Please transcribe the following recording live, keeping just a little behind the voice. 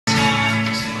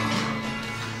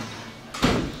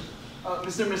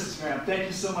Mr. and Mrs. Graham, thank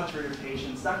you so much for your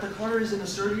patience. Dr. Carter is in a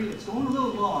surgery that's going a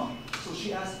little long, so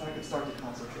she asked if I could start the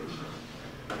consultation.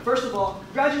 First of all,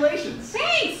 congratulations!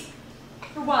 Thanks!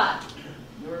 For what?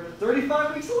 You're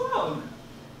 35 weeks along.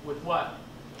 With what?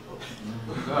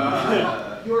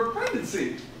 Your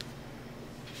pregnancy.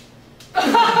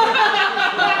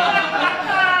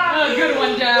 Oh, good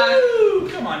one, Doc. Woo!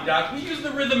 Come on, Doc. We use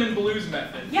the rhythm and blues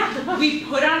method. Yeah, we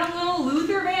put on a little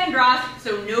Luther Vandross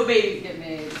so no babies get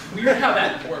made. Weird how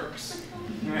that works.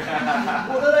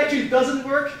 Well, that actually doesn't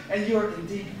work, and you are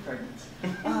indeed pregnant.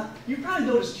 You've probably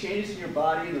noticed changes in your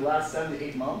body in the last 7 to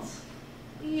 8 months.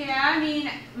 Yeah, I mean,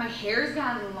 my hair's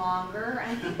gotten longer,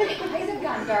 and I think my eyes have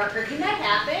gotten darker. Can that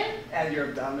happen? And your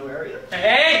abdominal area.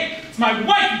 Hey! It's my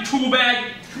wife, you tool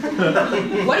bag!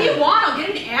 What do you want? I'll get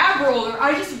an ab roller.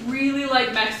 I just really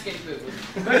like Mexican food.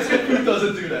 Mexican food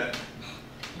doesn't do that.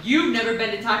 You've never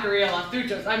been to Taqueria Los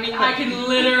Duchos. I mean, I can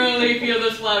literally feel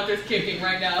those flautas kicking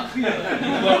right now. You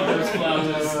love those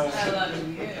flowers. I love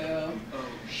you.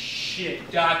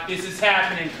 Shit, Doc, this is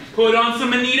happening. Put on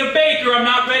some Anita Baker. I'm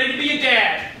not ready to be a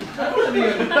dad.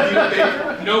 Anita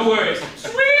Baker? No worries.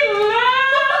 Sweet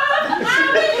love!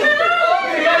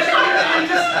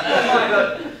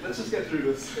 Let's just get through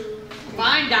this.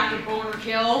 Fine, Dr.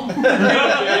 Bonerkill.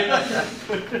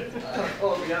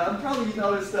 Oh yeah, I'm probably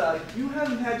noticed you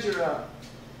haven't had your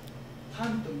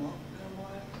time with the monk in a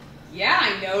while. Yeah,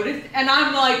 I noticed, and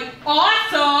I'm like,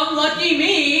 awesome, lucky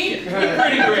me.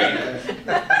 Pretty great.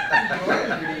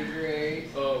 You're pretty great.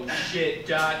 Oh shit,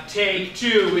 Doc. Take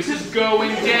 2. This is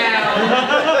going down.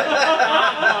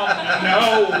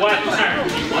 No, what turn?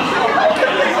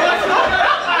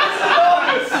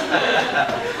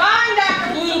 Fine,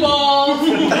 Dr. Blue Balls.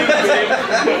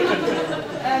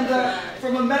 And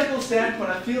from a medical standpoint,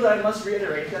 I feel that I must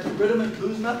reiterate that the rhythm and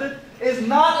blues method is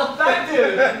not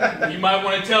effective. You might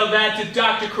want to tell that to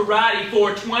Dr. Karate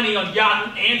 420 on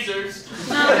Yahoo Answers.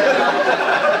 We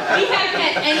haven't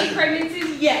had any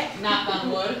pregnancies yet, knock on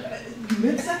wood.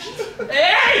 Midsection?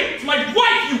 Hey! It's my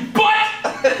wife, you butt!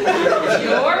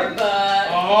 Your butt.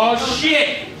 Oh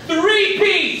shit!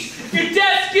 3-piece! Your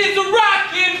desk is a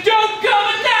rockin', don't come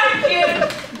a knockin'!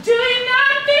 Do you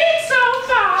not think so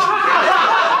far?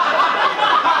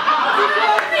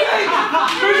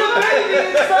 There's a baby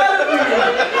inside of you!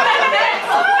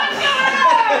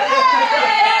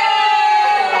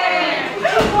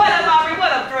 What up, Aubrey?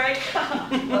 What up, Drake?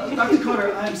 Dr. Carter,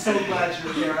 I am so glad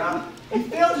you're here. You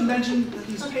failed to mention that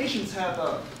these patients have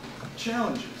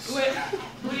challenges.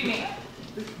 What do you mean?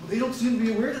 They don't seem to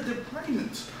be aware that they're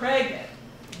pregnant. Pregnant.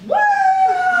 Woo! No.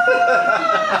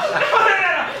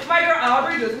 My girl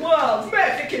Aubrey just loves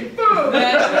Mexican food.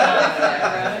 That's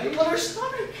right. But her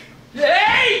stomach.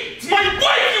 Hey! It's my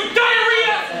wife, you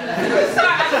diarrhea!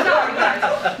 Sorry, guys.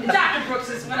 Dr. Brooks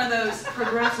is one of those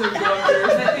progressive doctors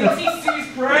that thinks he sees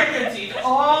pregnancies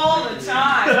all the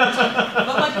time. But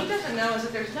what he doesn't know is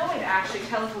that there's no way to actually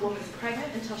tell if a woman's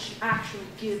pregnant until she actually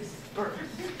gives birth.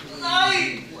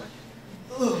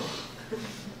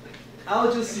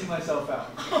 I'll just see myself out.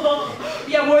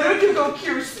 Yeah, why don't you go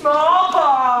cure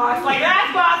smallpox? Like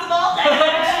that's possible.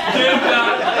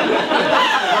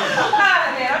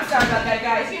 Man, I'm sorry about that,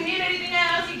 guys. You need anything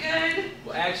else? You good?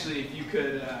 Well, actually, if you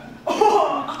could,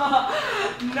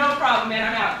 No problem, man.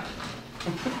 I'm out.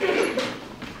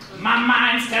 My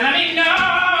mind's telling me no!